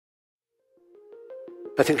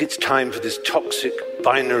I think it's time for this toxic,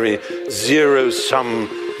 binary, zero-sum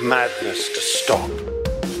madness to stop.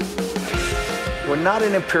 We're not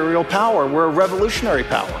an imperial power. We're a revolutionary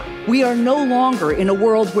power. We are no longer in a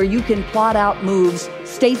world where you can plot out moves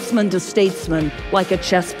statesman to statesman like a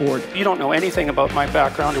chessboard. You don't know anything about my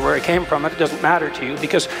background or where I came from. It doesn't matter to you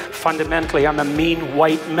because fundamentally I'm a mean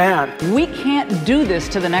white man. We can't do this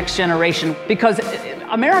to the next generation because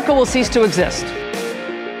America will cease to exist.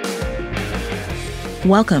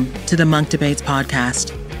 Welcome to the Munk Debates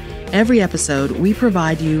podcast. Every episode, we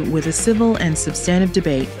provide you with a civil and substantive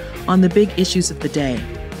debate on the big issues of the day,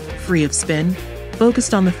 free of spin,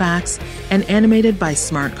 focused on the facts, and animated by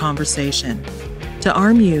smart conversation, to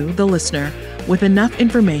arm you, the listener, with enough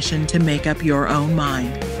information to make up your own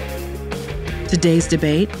mind. Today's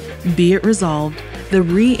debate, be it resolved, the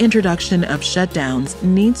reintroduction of shutdowns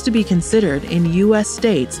needs to be considered in U.S.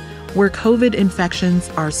 states where COVID infections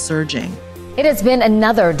are surging. It has been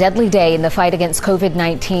another deadly day in the fight against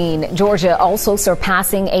COVID-19. Georgia also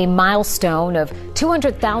surpassing a milestone of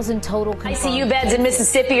 200,000 total confirmed. ICU beds in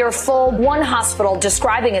Mississippi are full. One hospital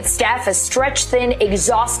describing its staff as stretched thin,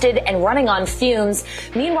 exhausted, and running on fumes.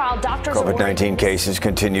 Meanwhile, doctors COVID-19 cases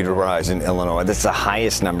continue to rise in Illinois. This is the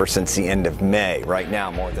highest number since the end of May. Right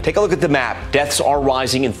now, more than... Take a look at the map. Deaths are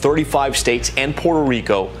rising in 35 states and Puerto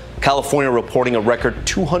Rico. California reporting a record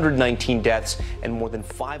 219 deaths and more than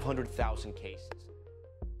 500,000 cases.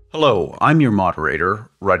 Hello, I'm your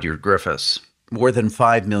moderator, Rudyard Griffiths. More than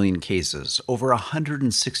 5 million cases, over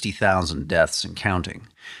 160,000 deaths and counting.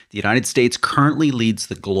 The United States currently leads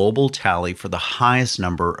the global tally for the highest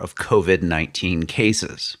number of COVID-19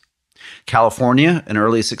 cases. California, an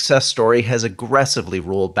early success story, has aggressively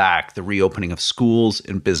rolled back the reopening of schools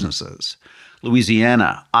and businesses.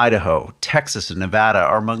 Louisiana, Idaho, Texas, and Nevada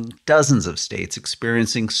are among dozens of states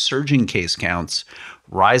experiencing surging case counts,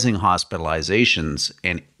 rising hospitalizations,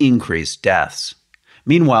 and increased deaths.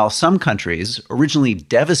 Meanwhile, some countries, originally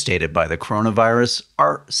devastated by the coronavirus,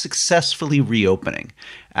 are successfully reopening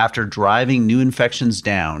after driving new infections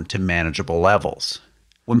down to manageable levels.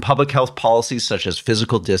 When public health policies such as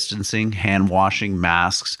physical distancing, hand washing,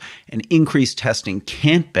 masks, and increased testing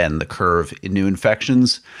can't bend the curve in new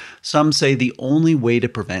infections, some say the only way to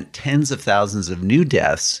prevent tens of thousands of new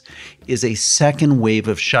deaths is a second wave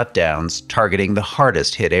of shutdowns targeting the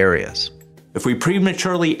hardest hit areas. If we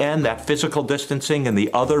prematurely end that physical distancing and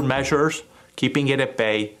the other measures, keeping it at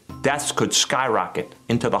bay, deaths could skyrocket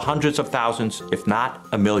into the hundreds of thousands, if not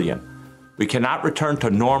a million. We cannot return to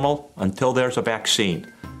normal until there's a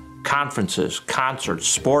vaccine. Conferences, concerts,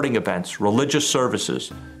 sporting events, religious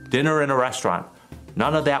services, dinner in a restaurant,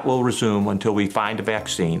 none of that will resume until we find a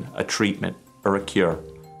vaccine, a treatment, or a cure.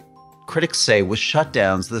 Critics say with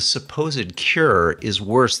shutdowns, the supposed cure is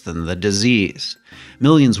worse than the disease.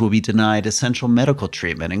 Millions will be denied essential medical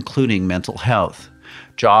treatment, including mental health.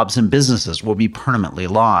 Jobs and businesses will be permanently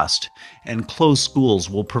lost, and closed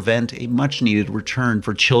schools will prevent a much-needed return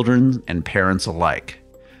for children and parents alike.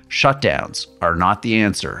 Shutdowns are not the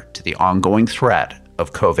answer to the ongoing threat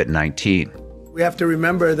of COVID-19. We have to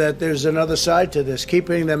remember that there's another side to this.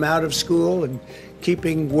 Keeping them out of school and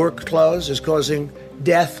keeping work closed is causing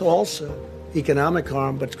death also. Economic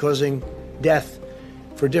harm, but causing death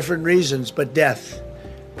for different reasons, but death.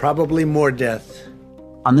 Probably more death.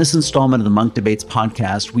 On this installment of the Munk Debates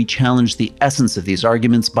podcast, we challenge the essence of these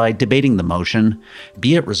arguments by debating the motion,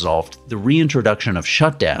 be it resolved, the reintroduction of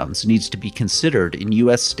shutdowns needs to be considered in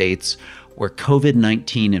U.S. states where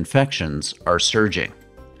COVID-19 infections are surging.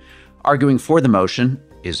 Arguing for the motion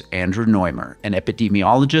is Andrew Noymer, an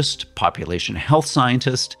epidemiologist, population health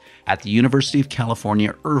scientist at the University of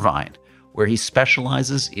California, Irvine, where he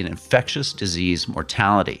specializes in infectious disease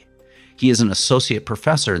mortality. He is an associate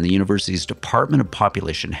professor in the university's Department of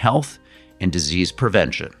Population Health and Disease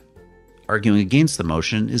Prevention. Arguing against the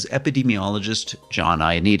motion is epidemiologist John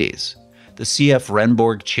Ioannidis, the C.F.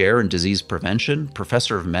 Renborg Chair in Disease Prevention,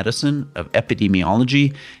 Professor of Medicine of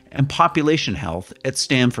Epidemiology and Population Health at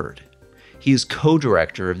Stanford. He is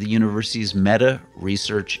co-director of the university's Meta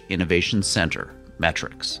Research Innovation Center,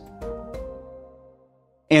 Metrics.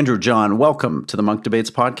 Andrew, John, welcome to the Munk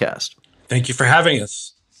Debates podcast. Thank you for having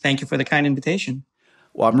us. Thank you for the kind invitation.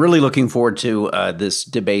 Well, I'm really looking forward to this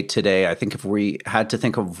debate today. I think if we had to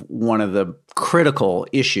think of one of the critical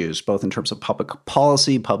issues, both in terms of public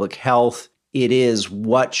policy, public health, it is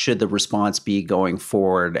what should the response be going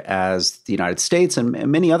forward as the United States and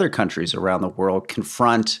many other countries around the world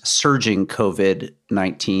confront surging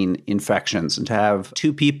COVID-19 infections. And to have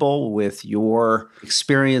two people with your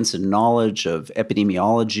experience and knowledge of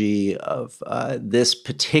epidemiology of this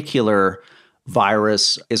particular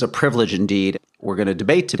virus is a privilege indeed. We're going to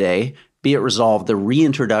debate today Be it resolved, the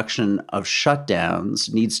reintroduction of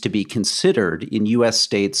shutdowns needs to be considered in U.S.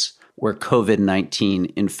 states where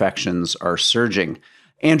COVID-19 infections are surging.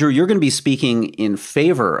 Andrew, you're going to be speaking in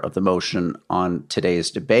favor of the motion on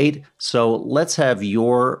today's debate. So let's have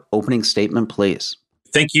your opening statement, please.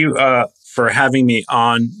 Thank you for having me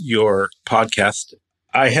on your podcast.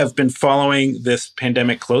 I have been following this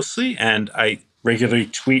pandemic closely, and I regularly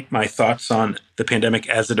tweet my thoughts on the pandemic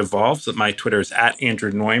as it evolves. My Twitter is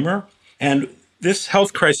 @Andrew Noymer. And this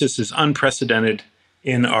health crisis is unprecedented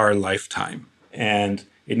in our lifetime, and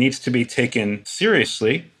it needs to be taken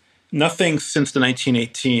seriously. Nothing since the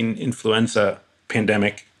 1918 influenza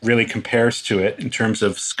pandemic really compares to it in terms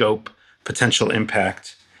of scope, potential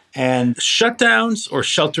impact. And shutdowns or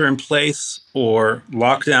shelter in place or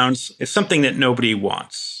lockdowns is something that nobody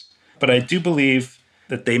wants. But I do believe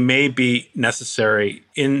that they may be necessary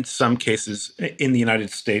in some cases in the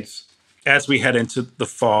United States as we head into the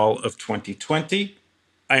fall of 2020.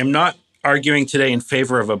 I am not arguing today in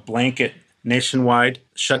favor of a blanket nationwide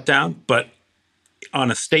shutdown, but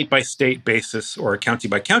on a state-by-state basis or a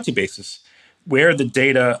county-by-county basis, where the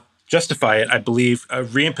data justify it, I believe a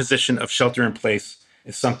reimposition of shelter in place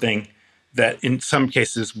is something that in some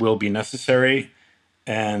cases will be necessary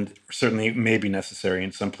and certainly may be necessary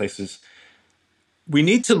in some places. We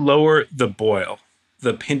need to lower the boil.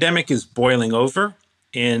 The pandemic is boiling over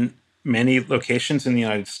in many locations in the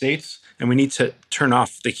United States, and we need to turn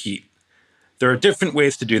off the heat. There are different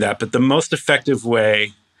ways to do that, but the most effective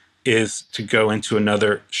way is to go into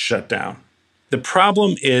another shutdown. The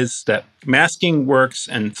problem is that masking works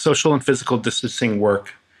and social and physical distancing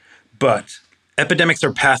work, but epidemics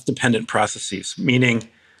are path-dependent processes, meaning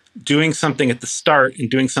doing something at the start and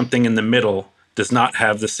doing something in the middle does not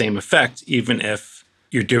have the same effect, even if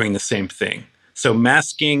you're doing the same thing. So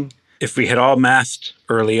masking, if we had all masked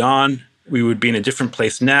early on, we would be in a different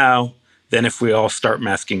place now than if we all start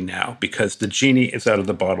masking now, because the genie is out of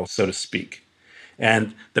the bottle, so to speak.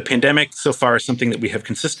 And the pandemic so far is something that we have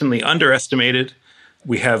consistently underestimated.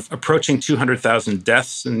 We have approaching 200,000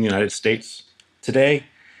 deaths in the United States today.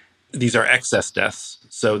 These are excess deaths.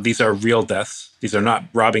 So these are real deaths. These are not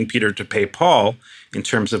robbing Peter to pay Paul in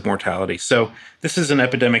terms of mortality. So this is an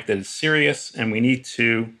epidemic that is serious, and we need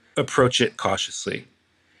to approach it cautiously.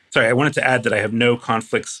 Sorry, I wanted to add that I have no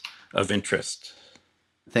conflicts of interest.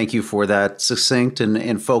 Thank you for that succinct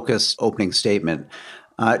and focused opening statement.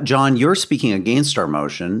 John, you're speaking against our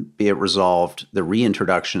motion. Be it resolved, the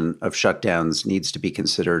reintroduction of shutdowns needs to be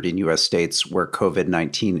considered in U.S. states where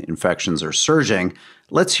COVID-19 infections are surging.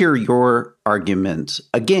 Let's hear your argument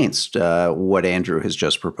against what Andrew has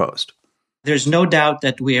just proposed. There's no doubt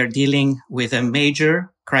that we are dealing with a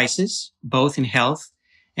major crisis, both in health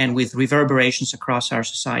and with reverberations across our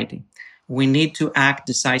society. We need to act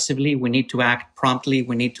decisively. We need to act promptly.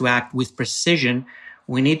 We need to act with precision.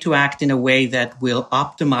 We need to act in a way that will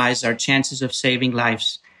optimize our chances of saving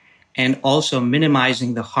lives and also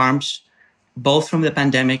minimizing the harms, both from the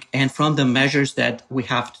pandemic and from the measures that we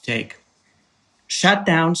have to take.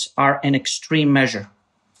 Shutdowns are an extreme measure.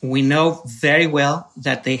 We know very well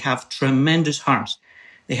that they have tremendous harms.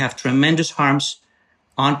 They have tremendous harms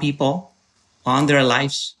on people, on their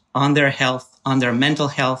lives, on their health, on their mental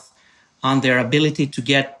health, on their ability to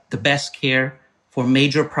get the best care for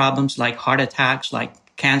major problems like heart attacks, like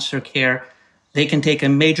cancer care. They can take a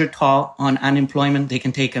major toll on unemployment. They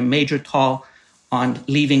can take a major toll on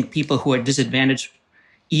leaving people who are disadvantaged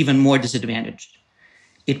even more disadvantaged.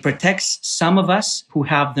 It protects some of us who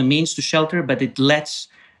have the means to shelter, but it lets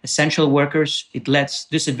essential workers, it lets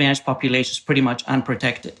disadvantaged populations pretty much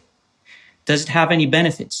unprotected. Does it have any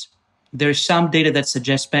benefits? There's some data that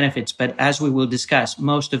suggests benefits, but as we will discuss,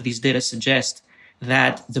 most of these data suggest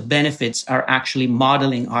that the benefits are actually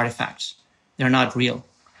modeling artifacts. They're not real.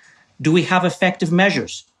 Do we have effective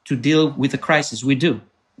measures to deal with the crisis? We do.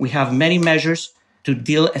 We have many measures to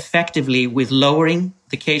deal effectively with lowering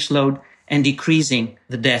the caseload and decreasing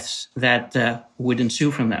the deaths that would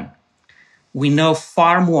ensue from them. We know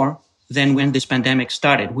far more than when this pandemic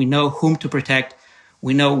started. We know whom to protect.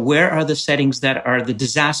 We know where are the settings that are the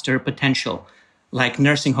disaster potential, like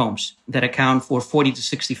nursing homes that account for 40 to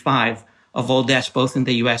 65 of all deaths, both in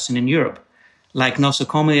the US and in Europe, like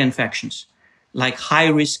nosocomial infections, like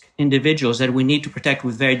high-risk individuals that we need to protect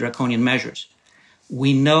with very draconian measures.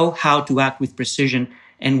 We know how to act with precision,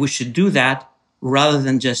 and we should do that rather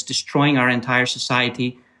than just destroying our entire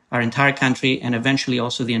society, our entire country, and eventually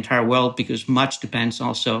also the entire world, because much depends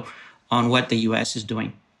also on what the US is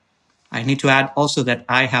doing. I need to add also that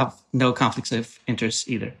I have no conflicts of interest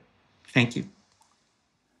either. Thank you.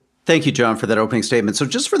 Thank you, John, for that opening statement. So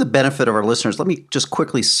just for the benefit of our listeners, let me just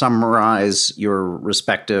quickly summarize your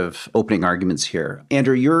respective opening arguments here.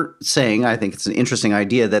 Andrew, you're saying, I think it's an interesting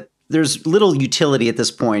idea, that there's little utility at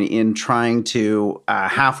this point in trying to,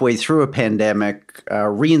 halfway through a pandemic,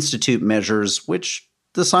 reinstitute measures which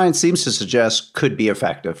the science seems to suggest could be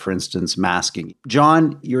effective, for instance, masking.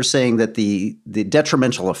 John, you're saying that the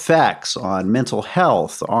detrimental effects on mental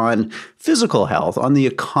health, on physical health, on the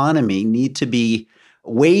economy need to be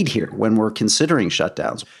weighed here when we're considering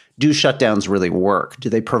shutdowns. Do shutdowns really work? Do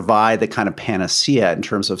they provide the kind of panacea in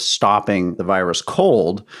terms of stopping the virus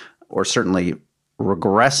cold, or certainly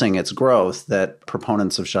regressing its growth that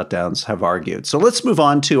proponents of shutdowns have argued? So let's move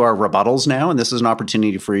on to our rebuttals now. And this is an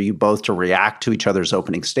opportunity for you both to react to each other's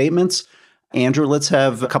opening statements. Andrew, let's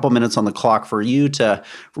have a couple minutes on the clock for you to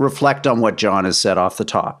reflect on what John has said off the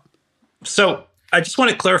top. So I just want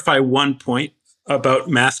to clarify one point about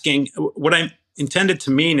masking. What I'm intended to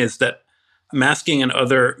mean is that masking and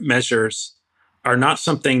other measures are not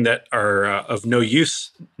something that are of no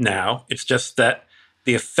use now. It's just that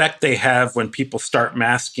the effect they have when people start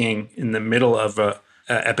masking in the middle of an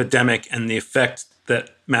epidemic and the effect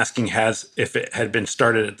that masking has if it had been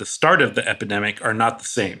started at the start of the epidemic are not the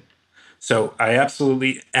same. So I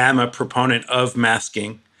absolutely am a proponent of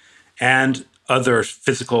masking and other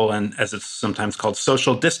physical and, as it's sometimes called,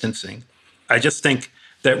 social distancing. I just think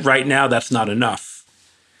that right now that's not enough.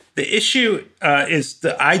 The issue is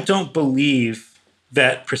that I don't believe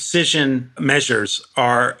that precision measures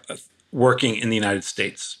are working in the United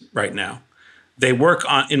States right now. They work,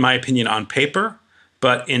 in my opinion, on paper,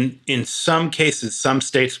 but in some cases, some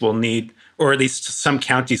states will need, or at least some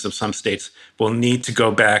counties of some states will need to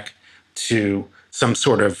go back to some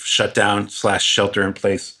sort of shutdown / shelter in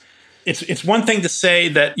place. It's one thing to say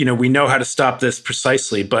that, we know how to stop this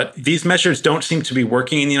precisely, but these measures don't seem to be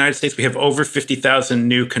working in the United States. We have over 50,000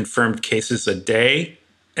 new confirmed cases a day,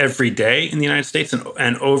 every day in the United States,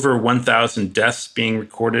 and over 1,000 deaths being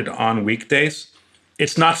recorded on weekdays.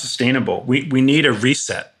 It's not sustainable. We need a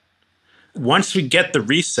reset. Once we get the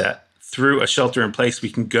reset through a shelter in place, we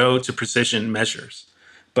can go to precision measures.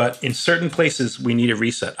 But in certain places, we need a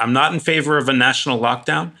reset. I'm not in favor of a national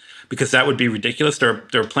lockdown because that would be ridiculous. There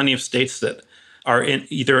are plenty of states that are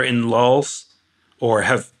either in lulls or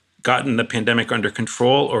have gotten the pandemic under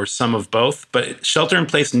control, or some of both. But shelter in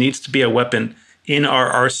place needs to be a weapon in our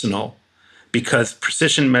arsenal because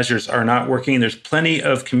precision measures are not working. There's plenty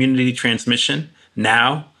of community transmission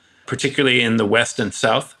now, particularly in the West and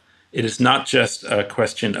South. It is not just a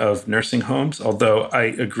question of nursing homes, although I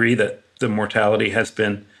agree that the mortality has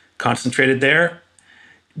been concentrated there.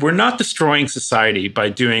 We're not destroying society by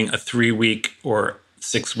doing a 3-week or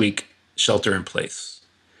 6-week shelter in place.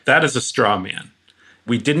 That is a straw man.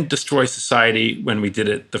 We didn't destroy society when we did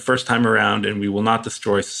it the first time around, and we will not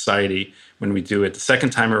destroy society when we do it the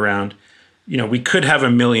second time around. We could have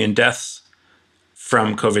 1 million deaths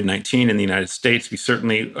from COVID-19 in the United States. We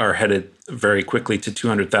certainly are headed very quickly to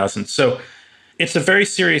 200,000. So it's a very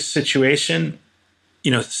serious situation.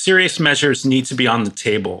 Serious measures need to be on the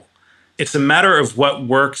table. It's a matter of what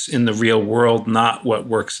works in the real world, not what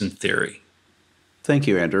works in theory. Thank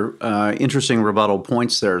you, Andrew. Interesting rebuttal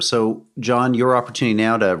points there. So, John, your opportunity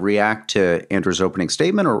now to react to Andrew's opening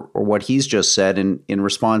statement or what he's just said in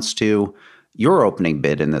response to your opening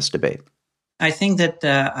bid in this debate. I think that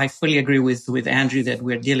I fully agree with Andrew that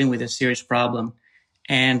we're dealing with a serious problem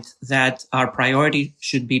and that our priority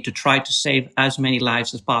should be to try to save as many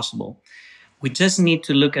lives as possible. We just need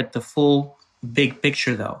to look at the full big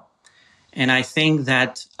picture, though. And I think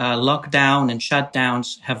that lockdown and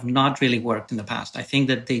shutdowns have not really worked in the past. I think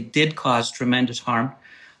that they did cause tremendous harm.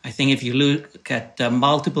 I think if you look at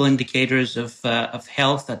multiple indicators of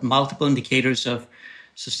health, at multiple indicators of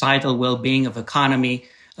societal well-being, of economy,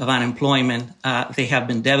 of unemployment, they have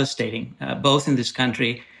been devastating, both in this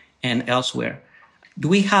country and elsewhere. Do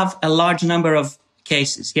we have a large number of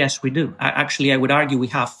cases? Yes, we do. Actually, I would argue we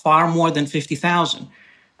have far more than 50,000.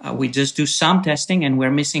 We just do some testing and we're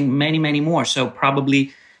missing many, many more. So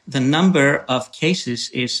probably the number of cases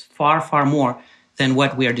is far, far more than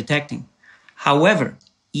what we are detecting. However,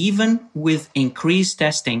 even with increased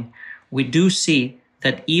testing, we do see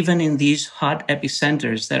that even in these hot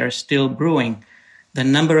epicenters that are still brewing, the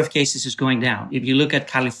number of cases is going down. If you look at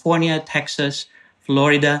California, Texas,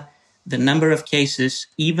 Florida, the number of cases,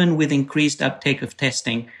 even with increased uptake of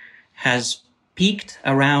testing, has peaked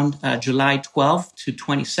around July 12th to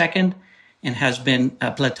 22nd and has been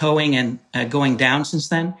plateauing and going down since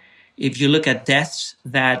then. If you look at deaths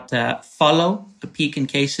that follow the peak in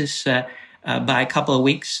cases by a couple of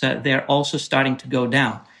weeks, they're also starting to go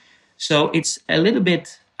down. So it's a little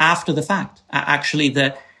bit after the fact. Actually,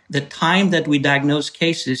 the the time that we diagnose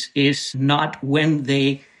cases is not when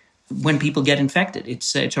people get infected.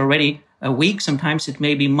 It's already a week. Sometimes it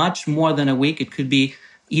may be much more than a week. It could be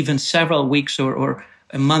even several weeks or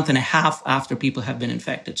a month and a half after people have been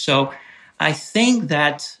infected. So I think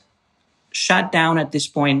that shutdown at this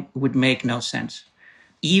point would make no sense.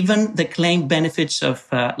 Even the claimed benefits of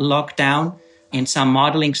lockdown in some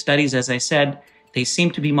modeling studies, as I said, they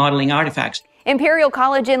seem to be modeling artifacts. Imperial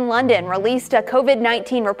College in London released a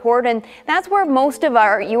COVID-19 report, and that's where most of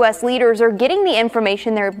our U.S. leaders are getting the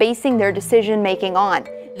information they're basing their decision-making on.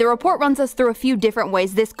 The report runs us through a few different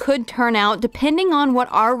ways this could turn out, depending on what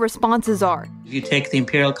our responses are. If you take the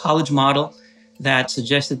Imperial College model that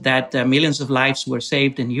suggested that millions of lives were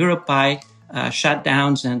saved in Europe by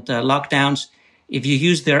shutdowns and lockdowns, if you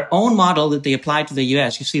use their own model that they applied to the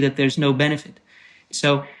U.S., you see that there's no benefit.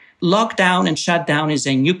 So lockdown and shutdown is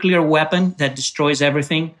a nuclear weapon that destroys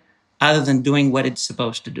everything other than doing what it's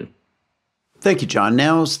supposed to do. Thank you, John.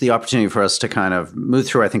 Now's the opportunity for us to kind of move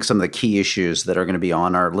through, I think, some of the key issues that are going to be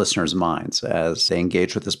on our listeners' minds as they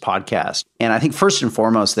engage with this podcast. And I think first and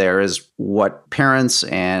foremost there is what parents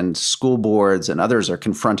and school boards and others are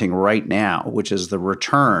confronting right now, which is the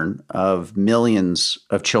return of millions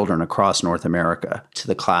of children across North America to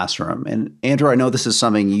the classroom. And Andrew, I know this is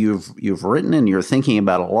something you've written and you're thinking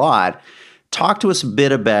about a lot. Talk to us a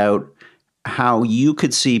bit about how you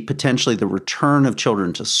could see potentially the return of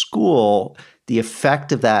children to school, the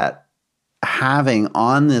effect of that having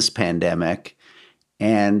on this pandemic,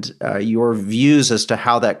 and your views as to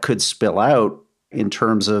how that could spill out in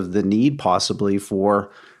terms of the need possibly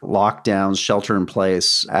for lockdowns, shelter in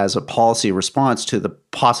place as a policy response to the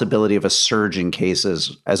possibility of a surge in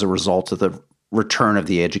cases as a result of the return of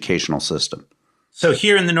the educational system. So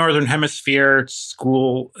here in the Northern Hemisphere,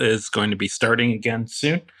 school is going to be starting again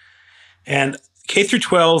soon. And K through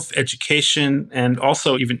 12 education and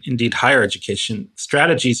also even indeed higher education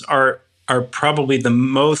strategies are probably the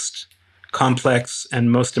most complex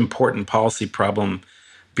and most important policy problem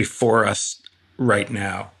before us right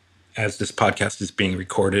now, as this podcast is being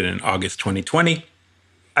recorded in August 2020.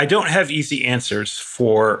 I don't have easy answers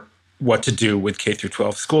for what to do with K through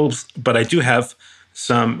 12 schools, but I do have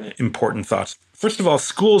some important thoughts. First of all,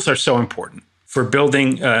 schools are so important for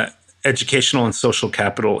building educational and social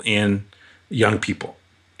capital in young people.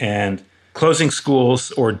 And closing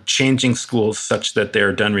schools or changing schools such that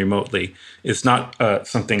they're done remotely is not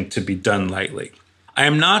something to be done lightly. I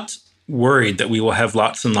am not worried that we will have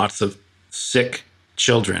lots and lots of sick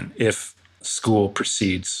children if school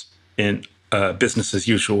proceeds in a business as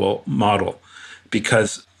usual model,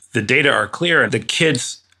 because the data are clear. The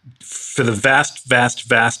kids, for the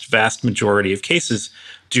vast majority of cases,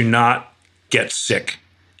 do not get sick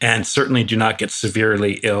and certainly do not get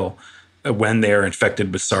severely ill when they are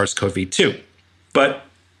infected with SARS-CoV-2. But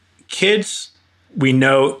kids, we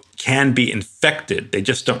know, can be infected. They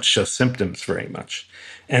just don't show symptoms very much.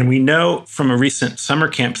 And we know from a recent summer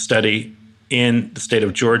camp study in the state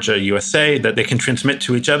of Georgia, USA, that they can transmit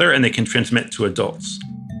to each other and they can transmit to adults.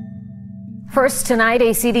 First tonight, a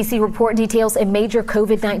CDC report details a major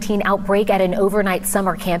COVID-19 outbreak at an overnight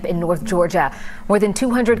summer camp in North Georgia. More than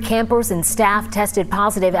 200 campers and staff tested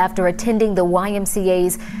positive after attending the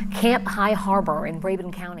YMCA's Camp High Harbor in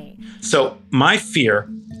Rabun County. So my fear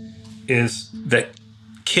is that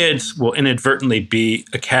kids will inadvertently be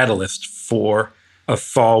a catalyst for a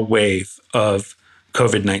fall wave of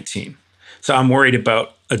COVID-19. So I'm worried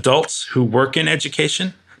about adults who work in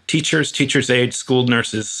education, teachers, teachers' aides, school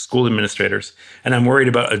nurses, school administrators, and I'm worried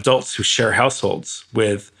about adults who share households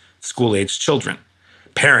with school-aged children,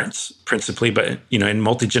 parents principally, but in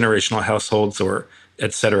multi-generational households or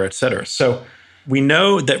et cetera, et cetera. So we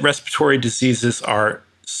know that respiratory diseases are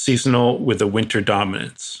seasonal with a winter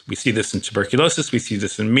dominance. We see this in tuberculosis, we see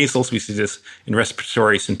this in measles, we see this in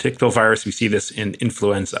respiratory syncytial virus, we see this in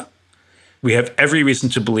influenza. We have every reason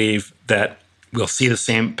to believe that we'll see the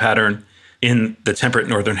same pattern in the temperate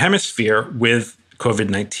Northern Hemisphere with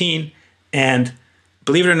COVID-19. And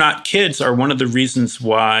believe it or not, kids are one of the reasons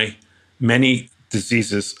why many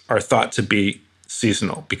diseases are thought to be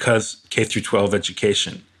seasonal, because K through 12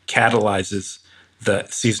 education catalyzes the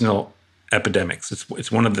seasonal epidemics.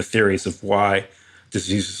 It's one of the theories of why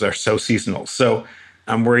diseases are so seasonal. So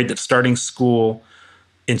I'm worried that starting school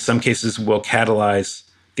in some cases will catalyze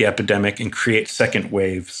the epidemic and create second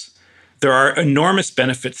waves. There are enormous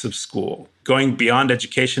benefits of school, going beyond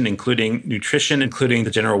education, including nutrition, including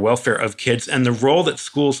the general welfare of kids, and the role that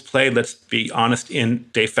schools play, let's be honest, in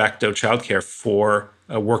de facto childcare for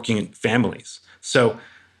working families. So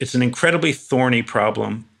it's an incredibly thorny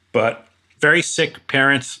problem, but very sick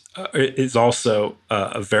parents is also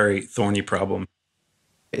a very thorny problem.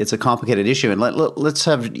 It's a complicated issue. And let's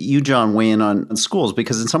have you, John, weigh in on schools,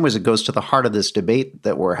 because in some ways it goes to the heart of this debate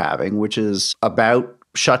that we're having, which is about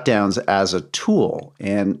shutdowns as a tool.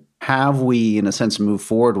 And have we, in a sense, moved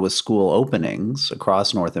forward with school openings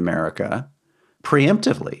across North America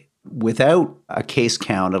preemptively without a case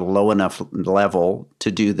count at a low enough level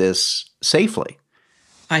to do this safely?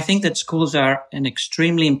 I think that schools are an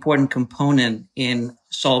extremely important component in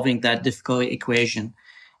solving that difficult equation.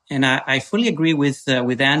 And I fully agree with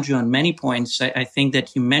Andrew on many points. I think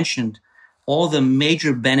that you mentioned all the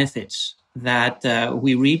major benefits that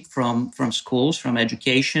we reap from schools, from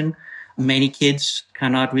education. Many kids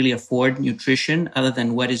cannot really afford nutrition other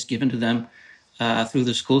than what is given to them through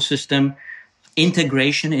the school system.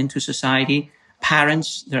 Integration into society.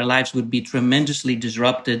 Parents, their lives would be tremendously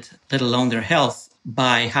disrupted, let alone their health,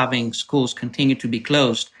 by having schools continue to be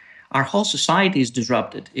closed. Our whole society is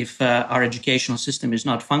disrupted if our educational system is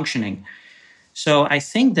not functioning. So I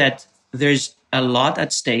think that there's a lot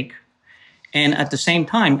at stake. And at the same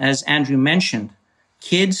time, as Andrew mentioned,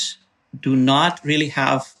 kids do not really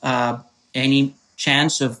have any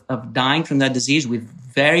chance of dying from that disease, with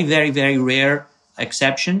very, very, very rare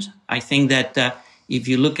exceptions. I think that if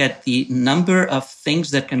you look at the number of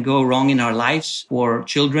things that can go wrong in our lives for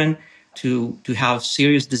children to have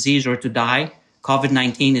serious disease or to die,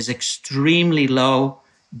 COVID-19 is extremely low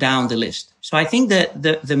down the list. So I think that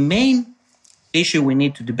the main issue we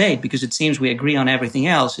need to debate, because it seems we agree on everything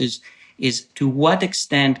else, is to what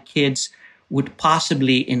extent kids would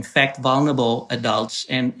possibly infect vulnerable adults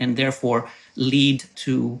and therefore lead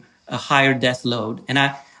to a higher death load. And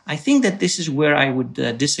I think that this is where I would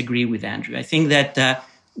disagree with Andrew. I think that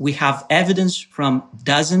we have evidence from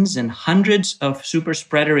dozens and hundreds of super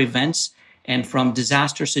spreader events and from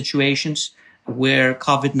disaster situations where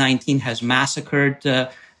COVID-19 has massacred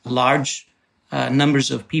large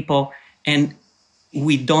numbers of people. And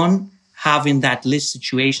we don't have in that list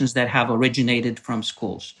situations that have originated from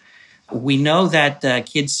schools. We know that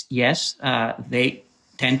kids, yes, they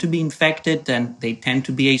tend to be infected and they tend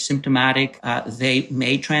to be asymptomatic. They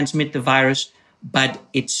may transmit the virus, but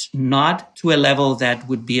it's not to a level that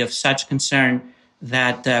would be of such concern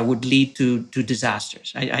that would lead to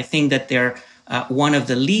disasters. I think that they're one of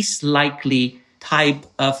the least likely type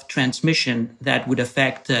of transmission that would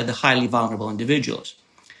affect the highly vulnerable individuals.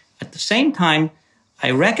 At the same time,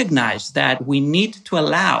 I recognize that we need to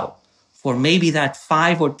allow for maybe that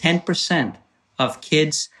 5 or 10% of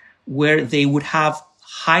kids where they would have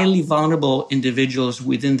highly vulnerable individuals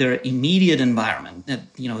within their immediate environment,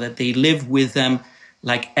 that they live with them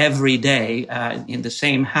like every day in the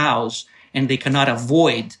same house, and they cannot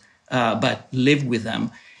avoid but live with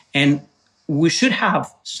them. And we should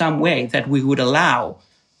have some way that we would allow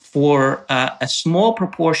for a small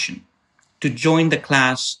proportion to join the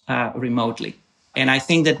class remotely. And I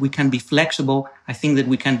think that we can be flexible. I think that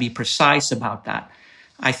we can be precise about that.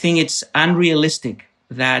 I think it's unrealistic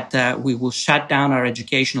that we will shut down our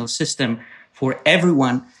educational system for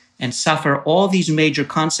everyone and suffer all these major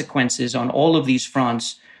consequences on all of these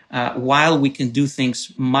fronts while we can do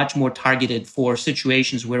things much more targeted for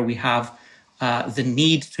situations where we have the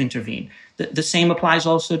need to intervene. The same applies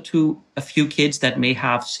also to a few kids that may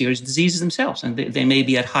have serious diseases themselves, and they may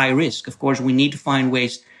be at high risk. Of course, we need to find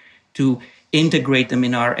ways to integrate them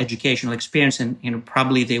in our educational experience, and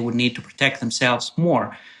probably they would need to protect themselves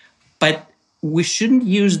more. But we shouldn't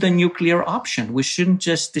use the nuclear option. We shouldn't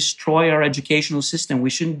just destroy our educational system. We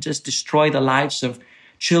shouldn't just destroy the lives of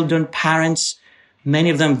children, parents, many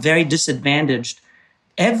of them very disadvantaged.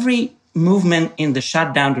 Every movement in the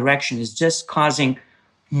shutdown direction is just causing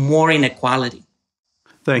more inequality.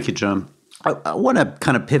 Thank you, John. I want to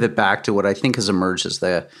kind of pivot back to what I think has emerged as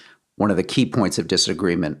one of the key points of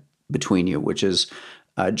disagreement between you, which is,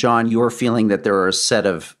 John, you're feeling that there are a set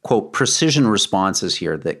of, quote, precision responses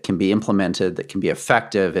here that can be implemented, that can be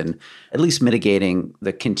effective in at least mitigating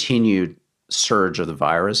the continued surge of the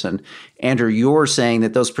virus. And Andrew, you're saying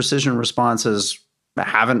that those precision responses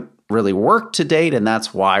haven't really worked to date, and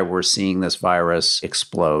that's why we're seeing this virus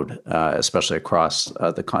explode, especially across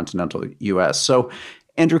the continental U.S. So,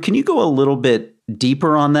 Andrew, can you go a little bit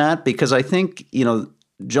deeper on that? Because I think,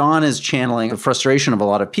 John is channeling the frustration of a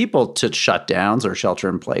lot of people to shutdowns or shelter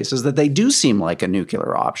in place, is that they do seem like a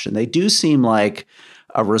nuclear option. They do seem like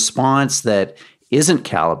a response that isn't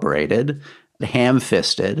calibrated,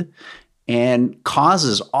 ham-fisted, and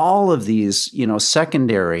causes all of these,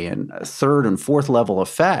 secondary and third and fourth level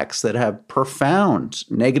effects that have profound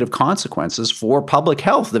negative consequences for public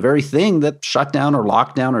health, the very thing that shutdown or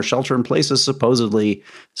lockdown or shelter in place is supposedly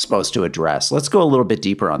supposed to address. Let's go a little bit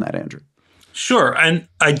deeper on that, Andrew. Sure. And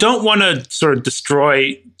I don't want to sort of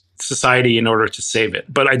destroy society in order to save it.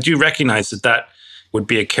 But I do recognize that that would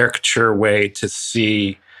be a caricature way to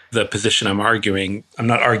see the position I'm arguing. I'm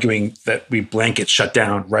not arguing that we blanket shut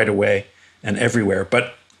down right away and everywhere,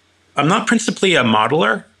 but I'm not principally a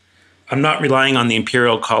modeler. I'm not relying on the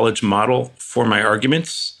Imperial College model for my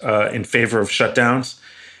arguments in favor of shutdowns.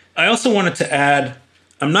 I also wanted to add,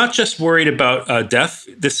 I'm not just worried about death.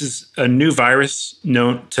 This is a new virus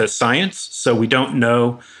known to science, so we don't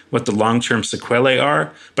know what the long-term sequelae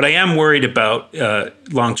are. But I am worried about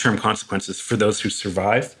long-term consequences for those who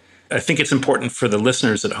survive. I think it's important for the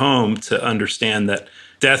listeners at home to understand that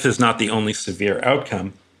death is not the only severe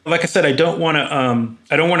outcome. Like I said, I don't want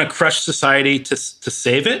to crush society to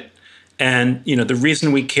save it. And the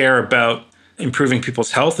reason we care about improving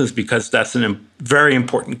people's health is because that's a very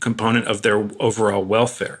important component of their overall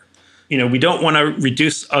welfare. We don't want to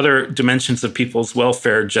reduce other dimensions of people's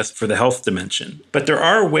welfare just for the health dimension. But there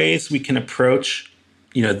are ways we can approach,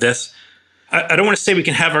 this. I don't want to say we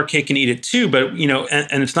can have our cake and eat it too, but,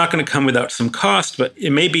 and it's not going to come without some cost, but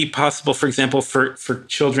it may be possible, for example, for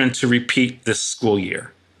children to repeat this school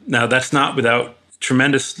year. Now, that's not without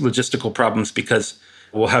tremendous logistical problems because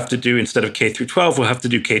we'll have to do, instead of K through 12, we'll have to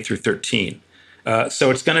do K through 13.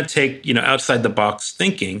 So it's going to take, outside the box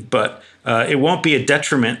thinking, but it won't be a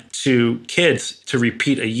detriment to kids to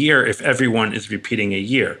repeat a year if everyone is repeating a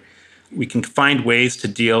year. We can find ways to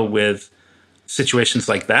deal with situations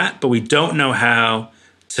like that, but we don't know how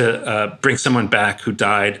to bring someone back who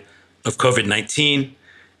died of COVID-19.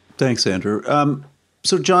 Thanks, Andrew.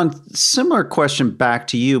 So, John, similar question back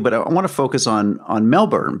to you, but I want to focus on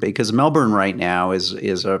Melbourne, because Melbourne right now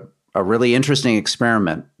is a really interesting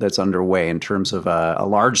experiment that's underway in terms of a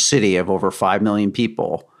large city of over 5 million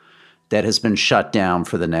people that has been shut down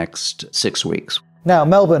for the next 6 weeks. Now,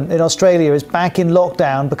 Melbourne in Australia is back in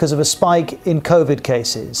lockdown because of a spike in COVID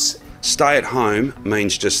cases. Stay at home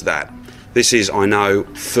means just that. This is, I know,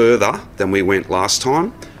 further than we went last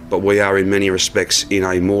time, but we are in many respects in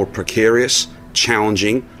a more precarious,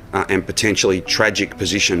 challenging and potentially tragic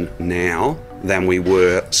position now than we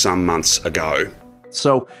were some months ago.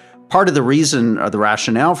 So part of the reason or the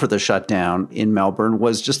rationale for the shutdown in Melbourne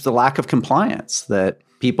was just the lack of compliance, that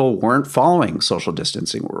people weren't following social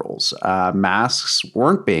distancing rules. Masks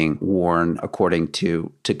weren't being worn according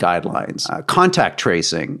to guidelines. Contact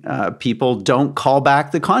tracing. People don't call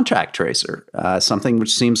back the contact tracer, something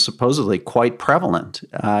which seems supposedly quite prevalent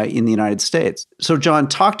in the United States. So, John,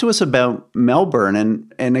 talk to us about Melbourne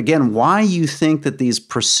and again, why you think that these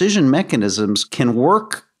precision mechanisms can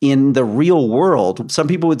work in the real world. Some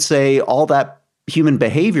people would say all that human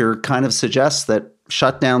behavior kind of suggests that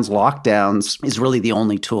shutdowns, lockdowns is really the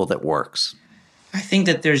only tool that works. I think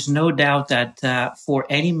that there's no doubt that for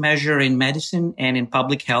any measure in medicine and in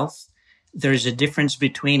public health, there's a difference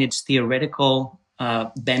between its theoretical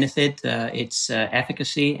benefit, its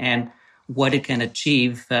efficacy, and what it can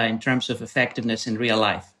achieve in terms of effectiveness in real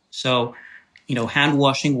life. So, hand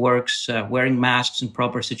washing works, wearing masks in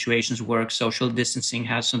proper situations works, social distancing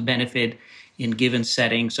has some benefit in given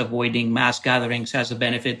settings, avoiding mass gatherings has a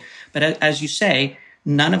benefit. But as you say,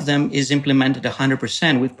 none of them is implemented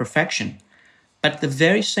 100% with perfection. But the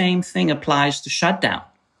very same thing applies to shutdown.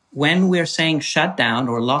 When we're saying shutdown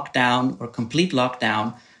or lockdown or complete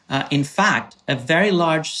lockdown, in fact, a very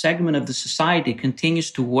large segment of the society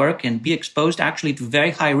continues to work and be exposed actually to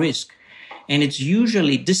very high risk. And it's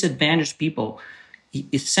usually disadvantaged people.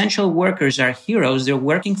 Essential workers are heroes. They're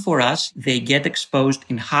working for us. They get exposed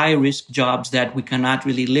in high-risk jobs that we cannot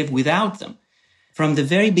really live without them. From the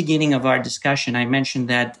very beginning of our discussion, I mentioned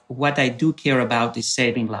that what I do care about is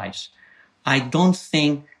saving lives. I don't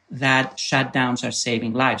think that shutdowns are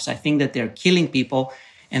saving lives. I think that they're killing people,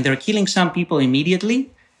 and they're killing some people immediately,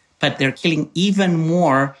 but they're killing even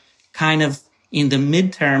more kind of in the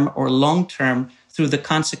midterm or long term through the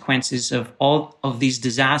consequences of all of these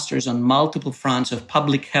disasters on multiple fronts of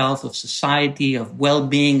public health, of society, of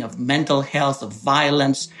well-being, of mental health, of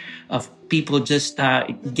violence, of people just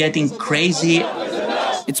getting crazy.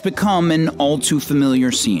 It's become an all too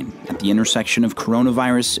familiar scene at the intersection of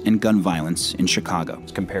coronavirus and gun violence in Chicago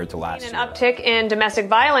compared to last year. An uptick in domestic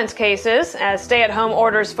violence cases as stay-at-home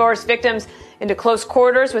orders force victims into close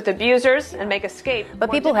quarters with abusers and make escape.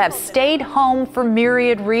 But people have stayed home for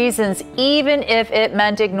myriad reasons, even if it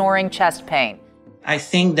meant ignoring chest pain. I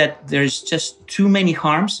think that there's just too many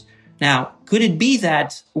harms. Now, could it be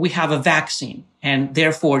that we have a vaccine and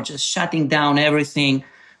therefore just shutting down everything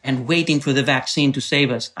and waiting for the vaccine to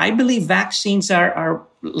save us? I believe vaccines are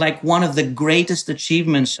like one of the greatest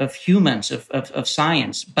achievements of humans, of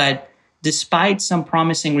science. But despite some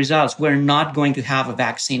promising results, we're not going to have a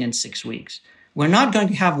vaccine in 6 weeks. We're not going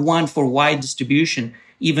to have one for wide distribution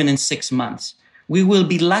even in 6 months. We will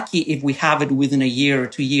be lucky if we have it within a year or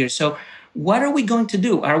 2 years. So what are we going to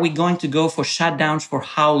do? Are we going to go for shutdowns for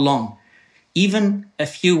how long? Even a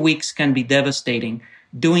few weeks can be devastating.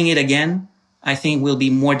 Doing it again, I think, will be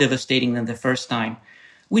more devastating than the first time.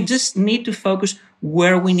 We just need to focus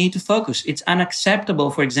where we need to focus. It's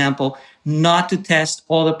unacceptable, for example, not to test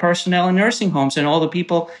all the personnel in nursing homes and all the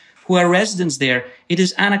people who are residents there. It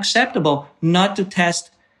is unacceptable not to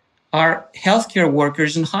test our healthcare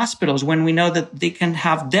workers in hospitals when we know that they can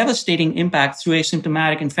have devastating impact through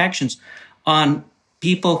asymptomatic infections on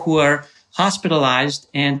people who are hospitalized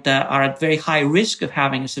and are at very high risk of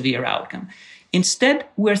having a severe outcome. Instead,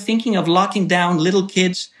 we're thinking of locking down little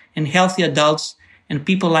kids and healthy adults and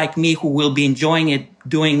people like me who will be enjoying it,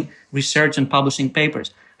 doing research and publishing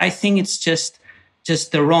papers. I think it's just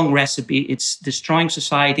the wrong recipe. It's destroying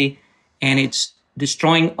society, and it's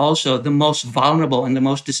destroying also the most vulnerable and the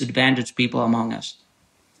most disadvantaged people among us.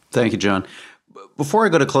 Thank you, John. Before I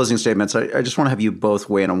go to closing statements, I just want to have you both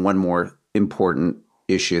weigh in on one more important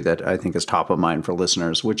issue that I think is top of mind for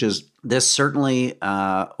listeners, which is this certainly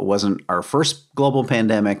wasn't our first global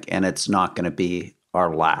pandemic, and it's not going to be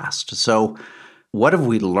our last. So what have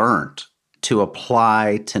we learned to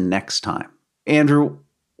apply to next time? Andrew,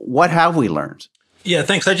 what have we learned? Yeah,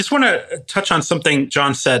 thanks. I just want to touch on something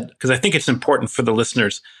John said, because I think it's important for the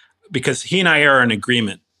listeners, because he and I are in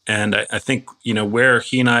agreement. And I think, where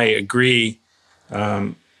he and I agree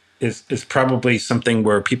is probably something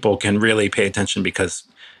where people can really pay attention, because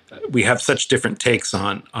we have such different takes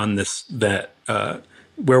on this, that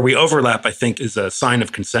where we overlap, I think, is a sign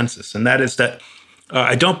of consensus. And that is that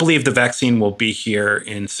I don't believe the vaccine will be here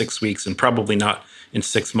in 6 weeks, and probably not in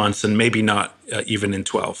 6 months, and maybe not even in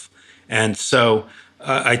 12. And so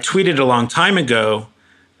I tweeted a long time ago,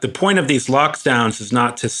 the point of these lockdowns is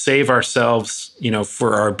not to save ourselves,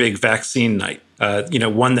 for our big vaccine night,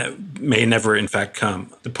 one that may never in fact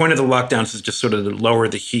come. The point of the lockdowns is just sort of to lower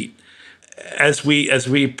the heat. As we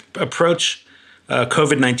approach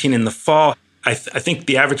COVID-19 in the fall, I think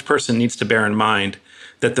the average person needs to bear in mind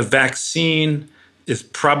that the vaccine is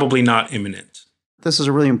probably not imminent. This is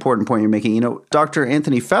a really important point you're making. Dr.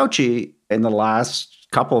 Anthony Fauci, in the last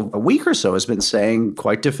a week or so, has been saying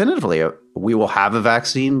quite definitively, we will have a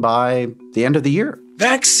vaccine by the end of the year.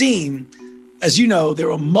 Vaccine, as you know,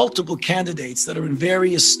 there are multiple candidates that are in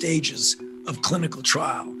various stages of clinical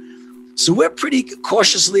trial. So we're pretty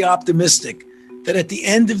cautiously optimistic that at the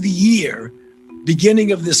end of the year,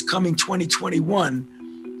 beginning of this coming 2021,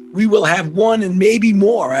 we will have one and maybe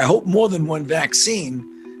more, I hope more than one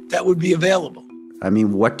vaccine that would be available. I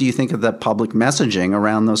mean, what do you think of the public messaging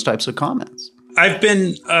around those types of comments?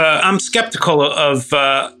 I'm skeptical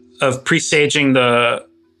of presaging the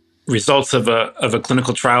results of a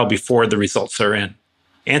clinical trial before the results are in.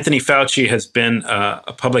 Anthony Fauci has been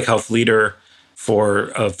a public health leader for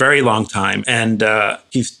a very long time, and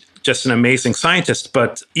he's just an amazing scientist,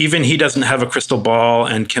 but even he doesn't have a crystal ball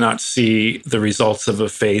and cannot see the results of a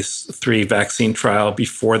phase 3 vaccine trial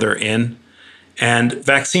before they're in. And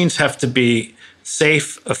vaccines have to be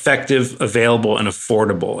safe, effective, available, and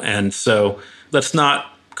affordable. And so let's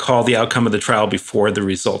not call the outcome of the trial before the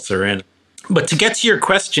results are in. But to get to your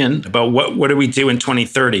question about what do we do in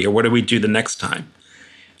 2030, or what do we do the next time,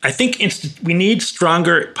 I think we need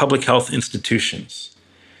stronger public health institutions.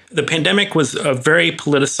 The pandemic was very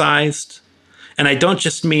politicized, and I don't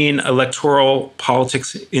just mean electoral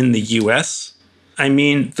politics in the US. I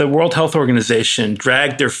mean, the World Health Organization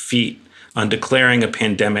dragged their feet on declaring a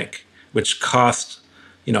pandemic, which cost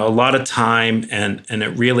a lot of time, and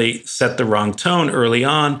it really set the wrong tone early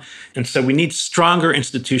on. And so we need stronger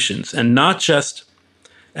institutions, and not just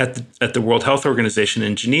at the World Health Organization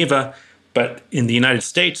in Geneva, but in the United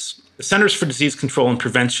States. The Centers for Disease Control and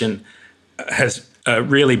Prevention has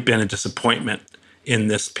really been a disappointment in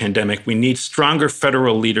this pandemic. We need stronger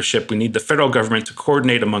federal leadership. We need the federal government to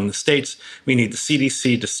coordinate among the states. We need the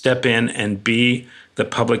CDC to step in and be the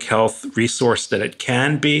public health resource that it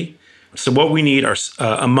can be. So what we need are,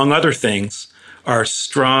 among other things, are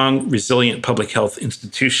strong, resilient public health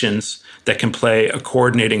institutions that can play a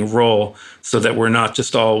coordinating role, so that we're not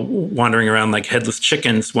just all wandering around like headless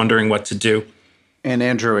chickens wondering what to do. And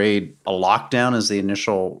Andrew, a lockdown is the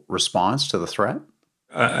initial response to the threat?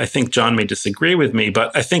 I think John may disagree with me,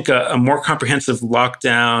 but I think a more comprehensive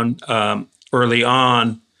lockdown early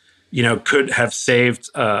on, could have saved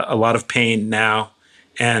a lot of pain now.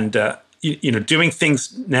 And, doing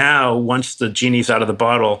things now, once the genie's out of the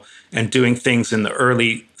bottle, and doing things in the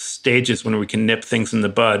early stages when we can nip things in the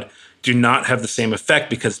bud, do not have the same effect,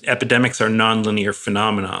 because epidemics are nonlinear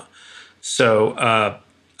phenomena. So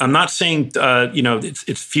I'm not saying,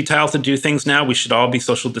 it's futile to do things now. We should all be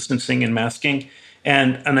social distancing and masking.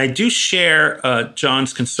 And I do share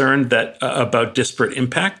John's concern that about disparate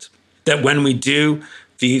impact, that when we do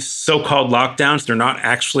these so-called lockdowns, they're not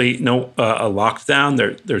actually a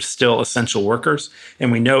lockdown. They're still essential workers.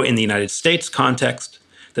 And we know in the United States context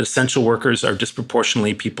that essential workers are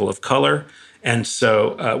disproportionately people of color. And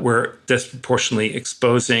so we're disproportionately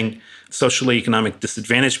exposing socially economic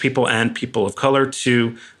disadvantaged people and people of color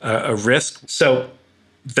to a risk. So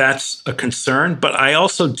that's a concern. But I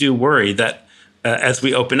also do worry that as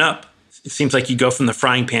we open up, it seems like you go from the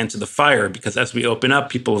frying pan to the fire, because as we open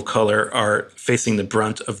up, people of color are facing the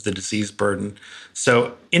brunt of the disease burden.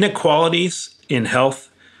 So inequalities in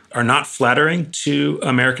health are not flattering to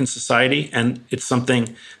American society, and it's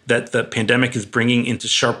something that the pandemic is bringing into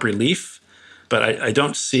sharp relief. But I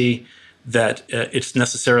don't see that it's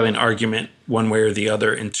necessarily an argument one way or the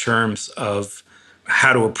other in terms of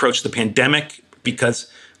how to approach the pandemic,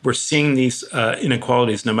 because we're seeing these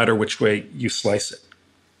inequalities no matter which way you slice it.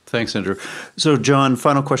 Thanks, Andrew. So, John,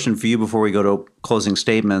 final question for you before we go to closing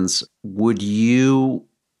statements. Would you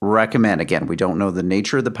recommend, again, we don't know the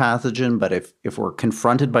nature of the pathogen, but if we're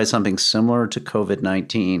confronted by something similar to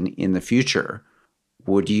COVID-19 in the future,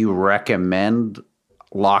 would you recommend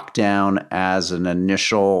lockdown as an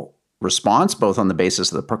initial response, both on the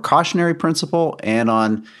basis of the precautionary principle and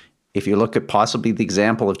on, if you look at possibly the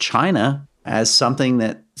example of China, as something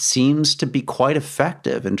that seems to be quite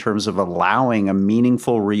effective in terms of allowing a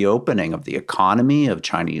meaningful reopening of the economy, of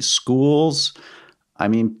Chinese schools? I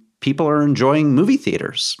mean, people are enjoying movie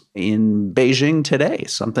theaters in Beijing today,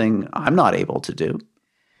 something I'm not able to do.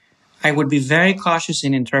 I would be very cautious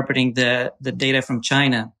in interpreting the data from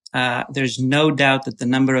China. There's no doubt that the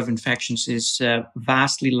number of infections is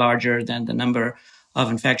vastly larger than the number of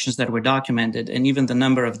infections that were documented, and even the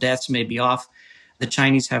number of deaths may be off. The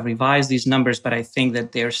Chinese have revised these numbers, but I think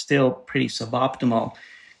that they're still pretty suboptimal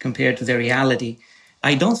compared to the reality.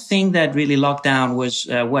 I don't think that really lockdown was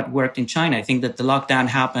what worked in China. I think that the lockdown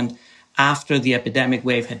happened after the epidemic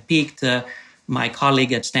wave had peaked. My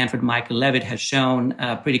colleague at Stanford, Michael Levitt, has shown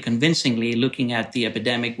pretty convincingly, looking at the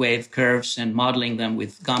epidemic wave curves and modeling them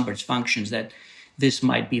with Gompertz functions, that this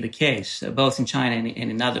might be the case, both in China and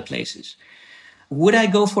in other places. Would I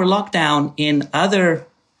go for lockdown in other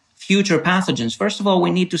future pathogens? First of all,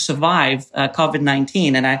 we need to survive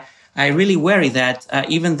COVID-19. And I really worry that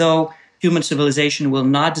even though human civilization will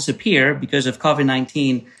not disappear because of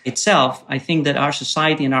COVID-19 itself, I think that our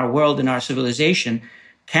society and our world and our civilization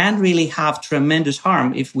can really have tremendous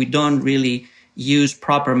harm if we don't really use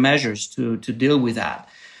proper measures to deal with that.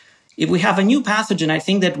 If we have a new pathogen, I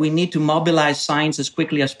think that we need to mobilize science as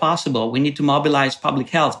quickly as possible. We need to mobilize public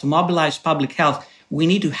health. To mobilize public health, we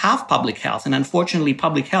need to have public health. And unfortunately,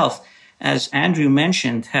 public health, as Andrew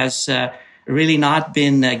mentioned, has really not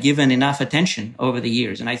been given enough attention over the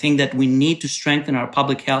years. And I think that we need to strengthen our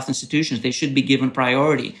public health institutions. They should be given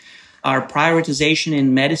priority. Our prioritization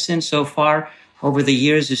in medicine so far over the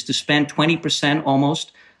years is to spend 20%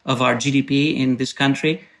 almost of our GDP in this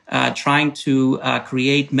country trying to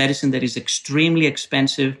create medicine that is extremely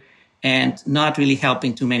expensive and not really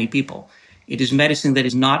helping too many people. It is medicine that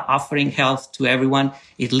is not offering health to everyone.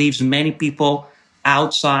 It leaves many people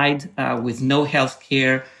outside with no health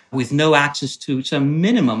care, with no access to some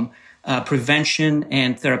minimum prevention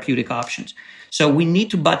and therapeutic options. So we need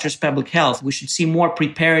to buttress public health. We should see more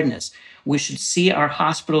preparedness. We should see our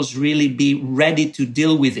hospitals really be ready to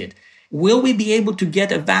deal with it. Will we be able to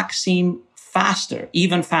get a vaccine faster,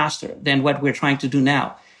 even faster than what we're trying to do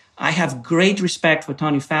now? I have great respect for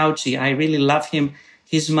Tony Fauci. I really love him.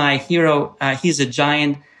 He's my hero. He's a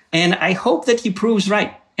giant. And I hope that he proves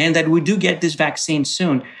right and that we do get this vaccine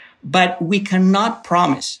soon. But we cannot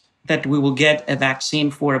promise that we will get a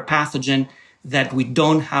vaccine for a pathogen that we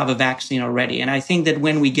don't have a vaccine already. And I think that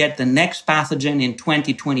when we get the next pathogen in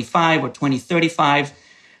 2025 or 2035,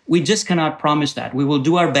 we just cannot promise that. We will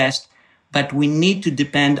do our best, but we need to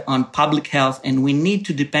depend on public health and we need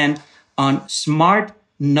to depend on smart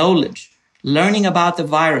knowledge, learning about the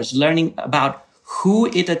virus, learning about who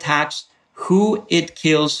it attacks, who it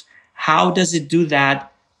kills, how does it do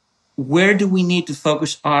that, where do we need to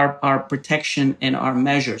focus our protection and our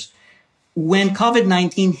measures. When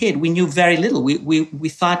COVID-19 hit, we knew very little. We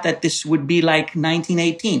thought that this would be like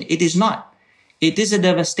 1918. It is not. It is a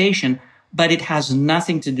devastation, but it has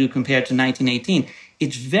nothing to do compared to 1918.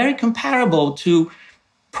 It's very comparable to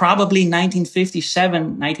probably 1957,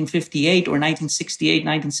 1958, or 1968,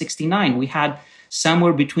 1969. We had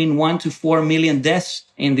somewhere between 1 to 4 million deaths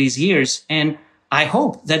in these years. And I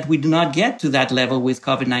hope that we do not get to that level with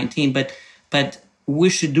COVID-19, but we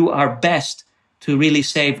should do our best to really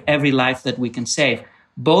save every life that we can save,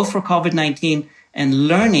 both for COVID-19 and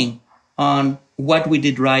learning on what we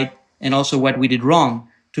did right and also what we did wrong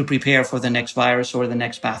to prepare for the next virus or the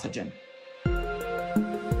next pathogen.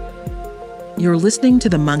 You're listening to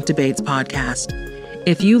the Munk Debates podcast.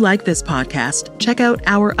 If you like this podcast, check out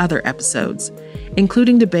our other episodes,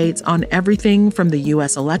 including debates on everything from the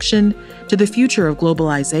U.S. election to the future of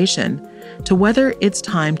globalization to whether it's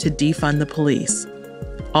time to defund the police.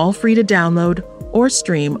 All free to download or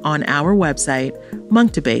stream on our website,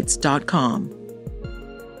 monkdebates.com.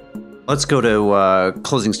 Let's go to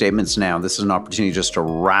closing statements now. This is an opportunity just to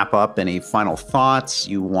wrap up. Any final thoughts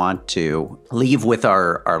you want to leave with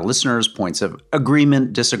our listeners, points of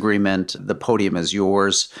agreement, disagreement? The podium is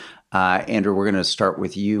yours. Andrew, we're going to start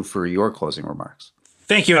with you for your closing remarks.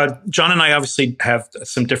 Thank you. John and I obviously have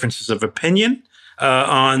some differences of opinion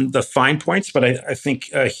on the fine points, but I think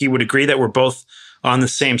he would agree that we're both on the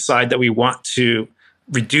same side, that we want to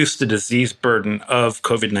reduce the disease burden of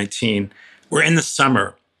COVID-19. We're in the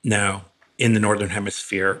summer now in the Northern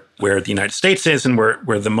Hemisphere, where the United States is and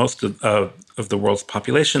where the most of the world's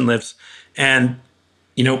population lives. And,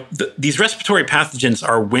 these respiratory pathogens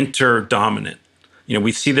are winter dominant.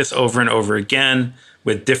 We see this over and over again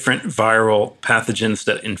with different viral pathogens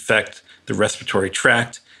that infect the respiratory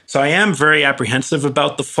tract. So I am very apprehensive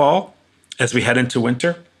about the fall as we head into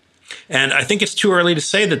winter. And I think it's too early to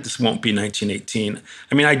say that this won't be 1918.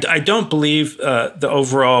 I mean, I don't believe the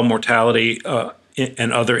overall mortality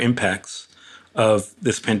and other impacts of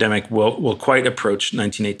this pandemic will quite approach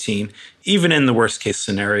 1918, even in the worst case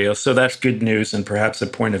scenario. So that's good news and perhaps a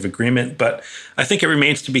point of agreement. But I think it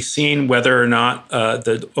remains to be seen whether or not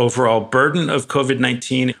the overall burden of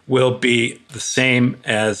COVID-19 will be the same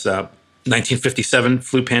as 1957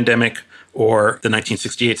 flu pandemic or the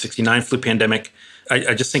 1968-69 flu pandemic.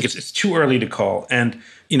 I just think it's too early to call. And,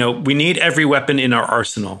 we need every weapon in our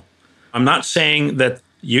arsenal. I'm not saying that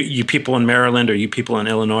you people in Maryland or you people in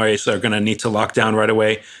Illinois are going to need to lock down right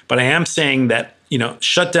away. But I am saying that,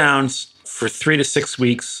 shutdowns for 3 to 6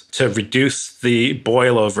 weeks to reduce the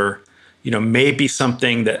boil over, may be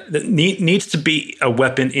something that needs to be a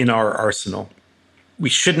weapon in our arsenal. We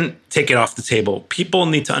shouldn't take it off the table. People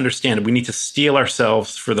need to understand it. We need to steel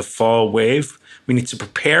ourselves for the fall wave. We need to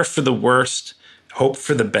prepare for the worst, hope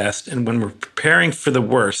for the best. And when we're preparing for the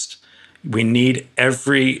worst, we need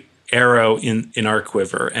every arrow in our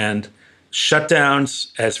quiver. And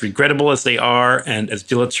shutdowns, as regrettable as they are and as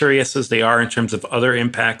deleterious as they are in terms of other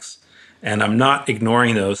impacts, and I'm not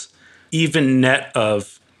ignoring those, even net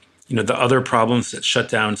of the other problems that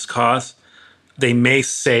shutdowns cause, they may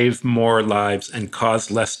save more lives and cause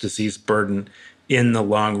less disease burden in the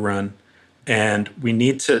long run. And we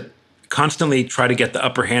need to constantly try to get the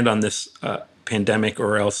upper hand on this pandemic,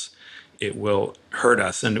 or else it will hurt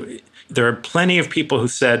us. And there are plenty of people who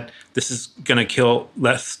said this is going to kill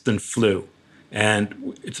less than flu.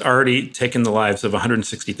 And it's already taken the lives of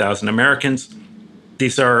 160,000 Americans.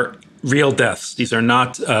 These are real deaths. These are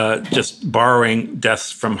not just borrowing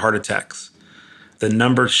deaths from heart attacks. The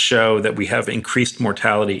numbers show that we have increased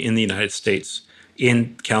mortality in the United States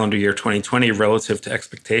in calendar year 2020 relative to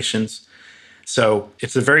expectations. So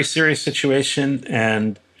it's a very serious situation,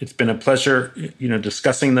 and it's been a pleasure,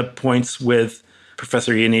 discussing the points with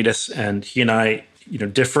Professor Ioannidis, and he and I,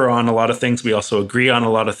 differ on a lot of things. We also agree on a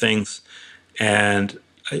lot of things. And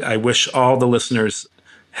I wish all the listeners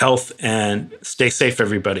health and stay safe,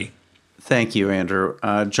 everybody. Thank you, Andrew.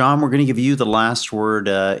 John, we're going to give you the last word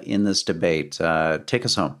in this debate. Take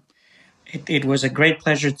us home. It was a great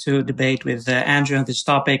pleasure to debate with Andrew on this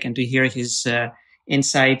topic and to hear his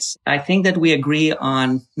insights. I think that we agree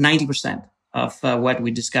on 90% of what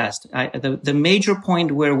we discussed. The major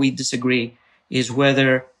point where we disagree is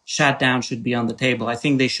whether shutdown should be on the table. I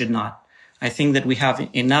think they should not. I think that we have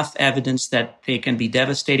enough evidence that they can be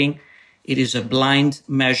devastating. It is a blind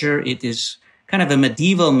measure. It is kind of a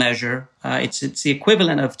medieval measure. It's the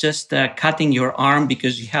equivalent of just cutting your arm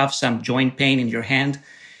because you have some joint pain in your hand.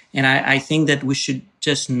 And I think that we should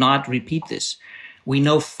just not repeat this. We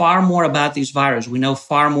know far more about this virus. We know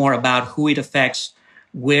far more about who it affects,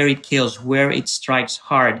 where it kills, where it strikes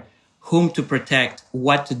hard, whom to protect,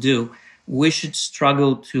 what to do. We should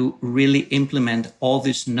struggle to really implement all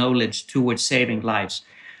this knowledge towards saving lives.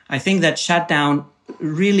 I think that shutdown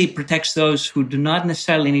really protects those who do not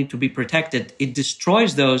necessarily need to be protected. It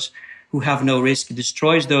destroys those who have no risk. It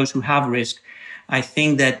destroys those who have risk. I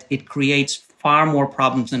think that it creates far more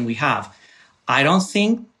problems than we have. I don't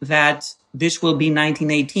think that this will be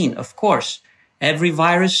 1918. Of course, every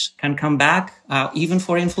virus can come back, even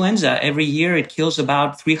for influenza. Every year it kills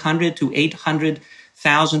about 300 to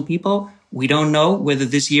 800,000 people. We don't know whether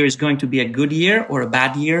this year is going to be a good year or a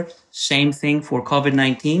bad year. Same thing for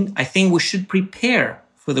COVID-19. I think we should prepare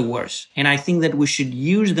for the worst. And I think that we should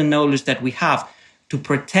use the knowledge that we have to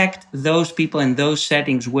protect those people in those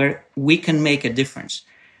settings where we can make a difference.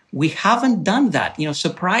 We haven't done that.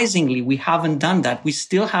 Surprisingly, we haven't done that. We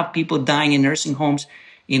still have people dying in nursing homes,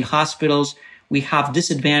 in hospitals. We have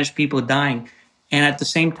disadvantaged people dying. And at the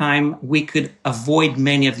same time, we could avoid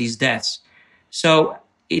many of these deaths. So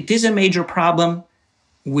it is a major problem.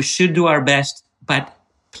 We should do our best, but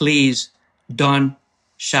please don't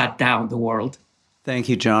shut down the world. Thank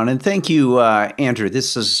you, John. And thank you, Andrew.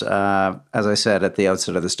 This is, as I said at the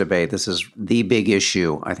outset of this debate, this is the big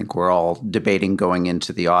issue I think we're all debating going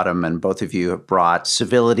into the autumn. And both of you have brought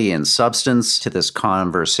civility and substance to this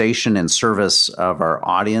conversation in service of our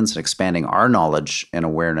audience and expanding our knowledge and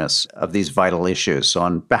awareness of these vital issues. So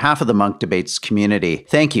on behalf of the Munk Debates community,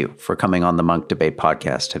 thank you for coming on the Munk Debate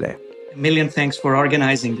podcast today. A million thanks for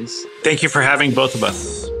organizing this. Thank you for having both of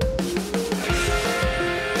us.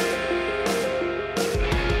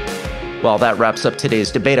 Well, that wraps up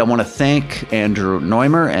today's debate. I want to thank Andrew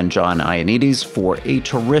Noymer and John Ioannidis for a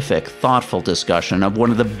terrific, thoughtful discussion of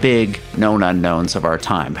one of the big known unknowns of our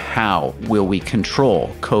time. How will we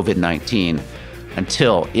control COVID-19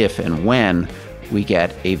 until, if, and when we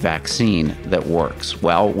get a vaccine that works?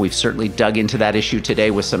 Well, we've certainly dug into that issue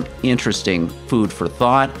today with some interesting food for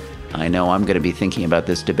thought. I know I'm going to be thinking about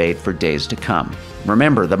this debate for days to come.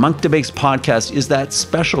 Remember, the Munk Debates podcast is that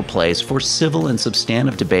special place for civil and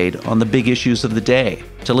substantive debate on the big issues of the day.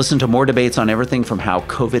 To listen to more debates on everything from how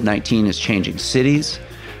COVID-19 is changing cities,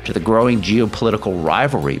 to the growing geopolitical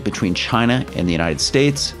rivalry between China and the United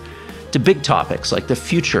States, to big topics like the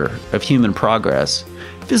future of human progress,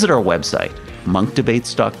 visit our website,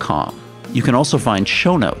 monkdebates.com. You can also find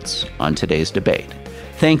show notes on today's debate.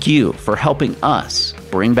 Thank you for helping us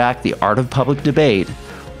bring back the art of public debate,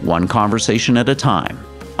 one conversation at a time.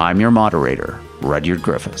 I'm your moderator, Rudyard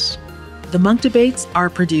Griffiths. The Munk Debates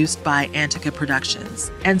are produced by Antica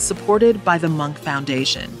Productions and supported by the Munk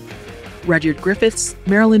Foundation. Rudyard Griffiths,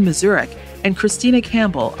 Marilyn Mazurek, and Christina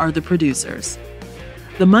Campbell are the producers.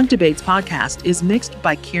 The Munk Debates podcast is mixed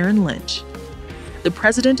by Kieran Lynch. The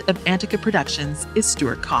president of Antica Productions is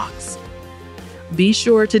Stuart Cox. Be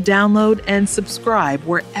sure to download and subscribe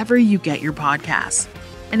wherever you get your podcasts.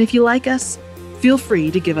 And if you like us, feel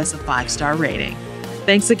free to give us a 5-star rating.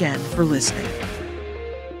 Thanks again for listening.